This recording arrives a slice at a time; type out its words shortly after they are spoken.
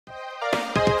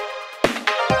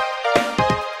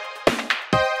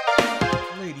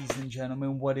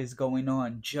gentlemen, what is going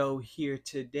on? Joe here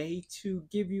today to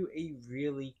give you a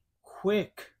really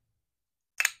quick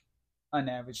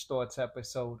Unaverage Thoughts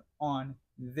episode on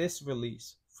this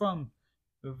release from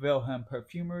Vilhelm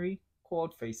Perfumerie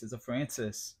called Faces of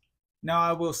Francis. Now,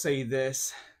 I will say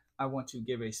this. I want to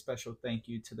give a special thank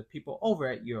you to the people over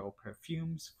at Euro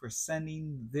Perfumes for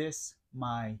sending this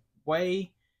my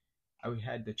way. I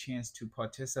had the chance to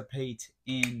participate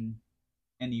in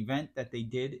an event that they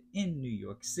did in New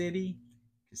York City.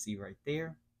 You can see right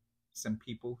there some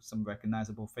people, some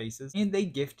recognizable faces, and they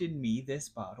gifted me this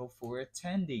bottle for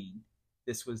attending.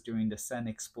 This was during the Sun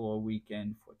Explore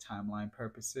weekend for timeline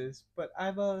purposes, but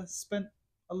I've spent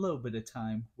a little bit of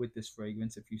time with this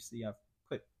fragrance. If you see, I've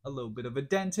put a little bit of a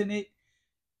dent in it,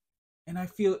 and I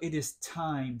feel it is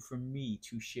time for me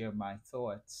to share my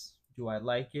thoughts. Do I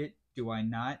like it? Do I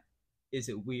not? Is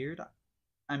it weird?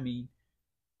 I mean,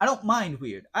 I don't mind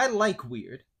weird. I like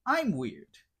weird. I'm weird.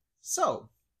 So,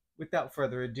 without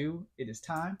further ado, it is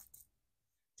time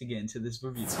to get into this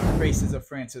review. Faces of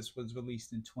Francis was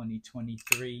released in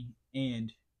 2023,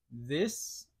 and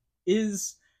this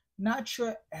is not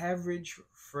your average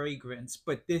fragrance,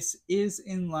 but this is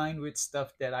in line with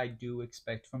stuff that I do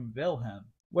expect from Vilhelm.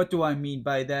 What do I mean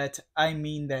by that? I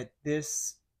mean that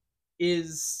this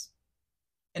is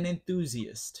an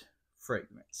enthusiast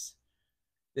fragrance.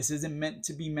 This isn't meant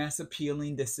to be mass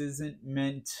appealing. This isn't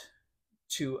meant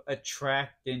to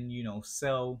attract and,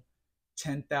 sell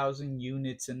 10,000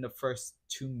 units in the first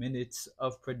 2 minutes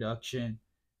of production.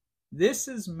 This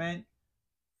is meant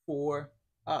for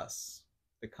us,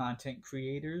 the content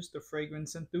creators, the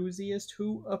fragrance enthusiasts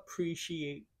who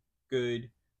appreciate good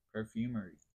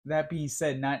perfumery. That being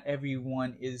said, not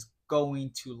everyone is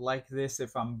going to like this,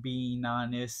 if I'm being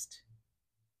honest.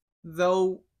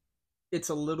 Though it's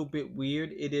a little bit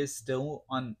weird, it is still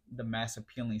on the mass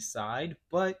appealing side,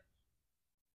 but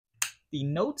the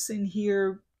notes in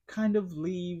here kind of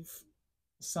leave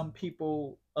some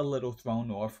people a little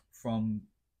thrown off from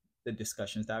the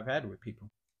discussions that I've had with people.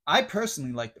 I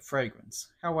personally like the fragrance.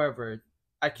 However,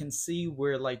 I can see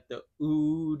where like the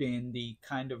oud and the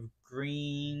kind of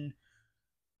green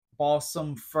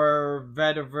balsam fir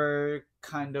vetiver,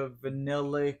 kind of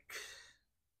vanillic,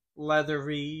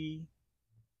 leathery,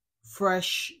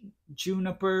 fresh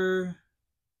juniper,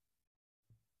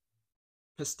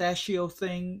 pistachio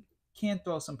thing can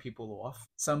throw some people off.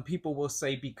 Some people will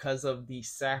say because of the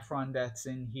saffron that's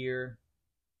in here,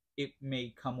 it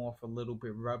may come off a little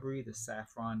bit rubbery, the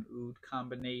saffron oud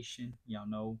combination. Y'all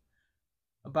know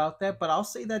about that, but I'll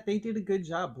say that they did a good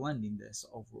job blending this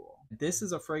overall. This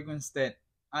is a fragrance that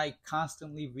I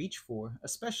constantly reach for,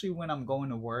 especially when I'm going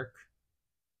to work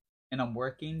and I'm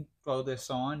working. Throw this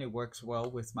on, it works well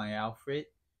with my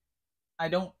outfit. I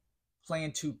don't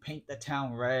plan to paint the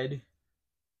town red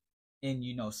and,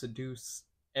 seduce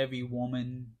every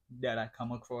woman that I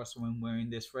come across when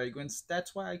wearing this fragrance.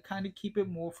 That's why I kind of keep it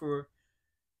more for,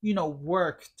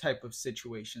 work type of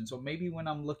situations, or maybe when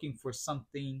I'm looking for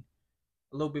something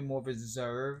a little bit more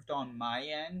reserved on my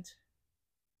end,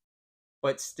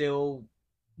 but still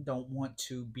don't want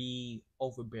to be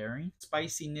overbearing.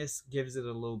 Spiciness gives it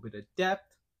a little bit of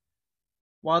depth,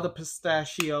 while the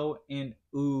pistachio and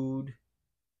oud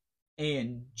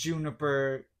and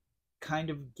juniper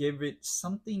kind of give it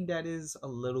something that is a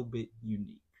little bit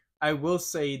unique. I will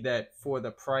say that for the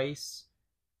price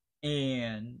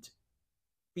and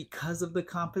because of the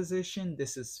composition,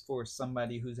 this is for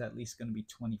somebody who's at least going to be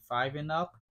 25 and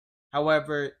up.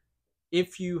 However,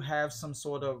 if you have some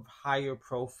sort of higher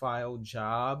profile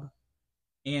job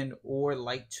and or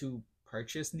like to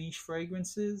purchase niche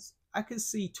fragrances, I could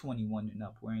see 21 and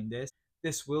up wearing this.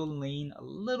 This will lean a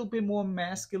little bit more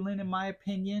masculine in my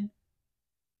opinion.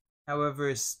 However,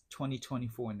 it's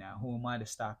 2024 now. Who am I to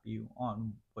stop you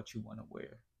on what you want to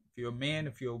wear? If you're a man,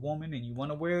 if you're a woman, and you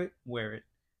want to wear it, wear it.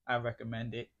 I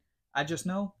recommend it. I just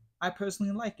know I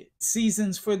personally like it.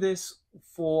 Seasons for this: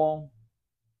 fall,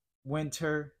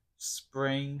 winter,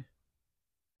 spring.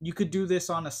 You could do this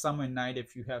on a summer night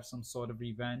if you have some sort of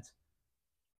event.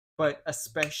 But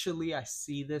especially I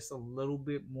see this a little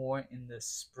bit more in the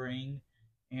spring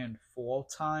and fall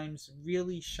times,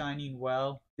 really shining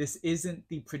well. This isn't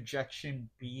the projection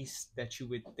beast that you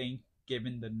would think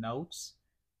given the notes.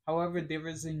 However, there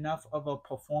is enough of a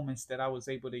performance that I was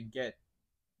able to get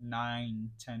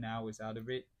 9-10 hours out of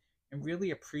it and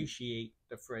really appreciate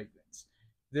the fragrance.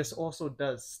 This also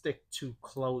does stick to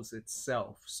clothes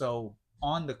itself, so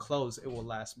on the clothes it will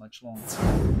last much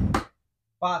longer.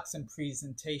 Box and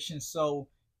presentation. So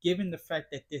given the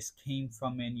fact that this came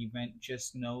from an event,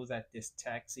 just know that this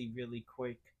taxi really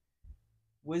quick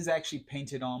was actually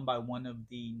painted on by one of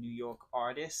the New York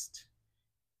artists.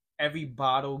 every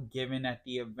bottle given at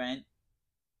the event,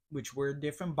 which were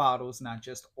different bottles, not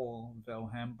just all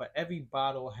Vilhelm, but every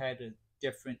bottle had a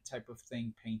different type of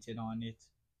thing painted on it.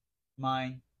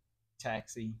 Mine,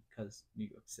 taxi, because New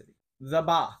York City. The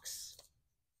box.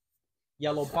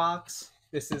 Yellow box.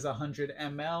 This is 100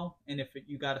 ml, and if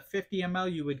you got a 50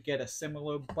 ml, you would get a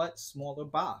similar but smaller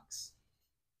box.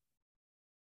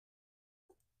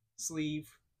 Sleeve,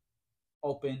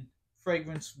 open.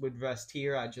 Fragrance would rest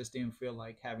here. I just didn't feel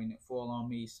like having it fall on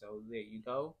me, so there you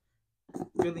go.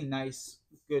 Really nice,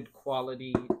 good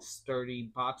quality,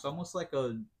 sturdy box, almost like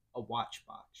a watch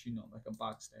box, like a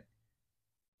box that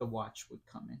the watch would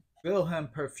come in.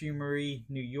 Vilhelm Perfumerie,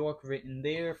 New York, written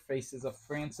there. Faces of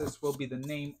Francis will be the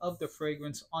name of the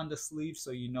fragrance on the sleeve, so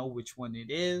you know which one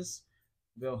it is.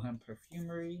 Vilhelm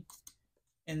Perfumerie.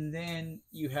 And then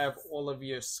you have all of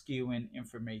your SKU and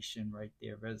information right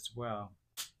there as well.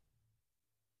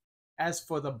 As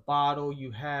for the bottle,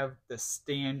 you have the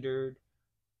standard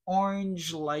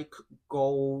orange like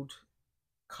gold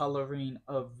coloring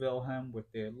of Vilhelm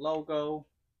with their logo.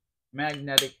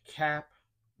 Magnetic cap,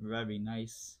 very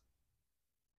nice.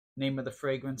 Name of the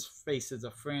fragrance, Faces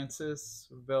of Francis,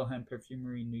 Vilhelm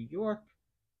Perfumerie, New York.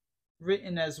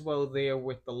 Written as well there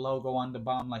with the logo on the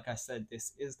bottom. Like I said,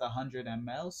 this is the 100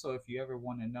 ml. So if you ever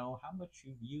want to know how much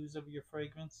you use of your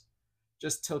fragrance,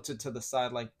 just tilt it to the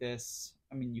side like this.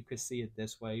 I mean, you could see it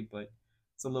this way, but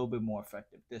it's a little bit more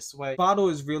effective this way. The bottle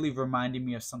is really reminding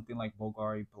me of something like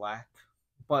Bulgari Black,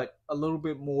 but a little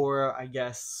bit more, I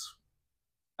guess,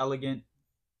 elegant,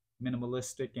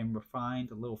 minimalistic, and refined,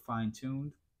 a little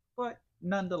fine-tuned, but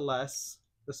nonetheless,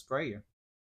 the sprayer.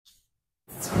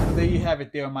 There you have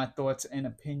it. There are my thoughts and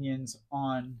opinions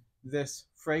on this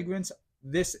fragrance.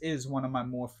 This is one of my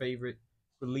more favorite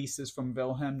releases from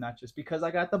Vilhelm, not just because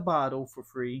I got the bottle for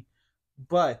free,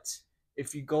 but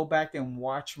if you go back and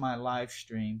watch my live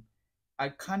stream, I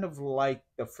kind of like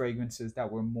the fragrances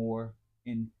that were more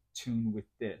in tune with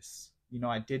this.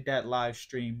 I did that live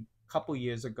stream a couple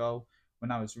years ago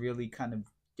when I was really kind of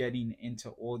getting into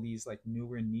all these like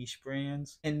newer niche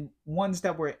brands and ones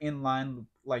that were in line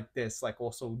like this, like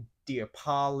also Dear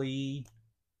Polly,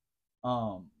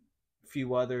 a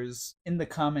few others. In the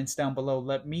comments down below,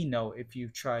 let me know if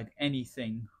you've tried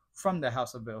anything from the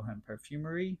House of Vilhelm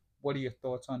Perfumerie. What are your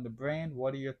thoughts on the brand?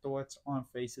 What are your thoughts on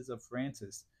Faces of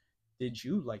Francis? Did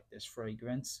you like this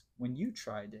fragrance when you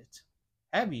tried it?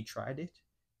 Have you tried it?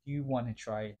 Do you want to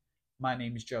try it? My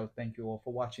name is Joe. Thank you all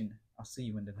for watching. I'll see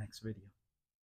you in the next video.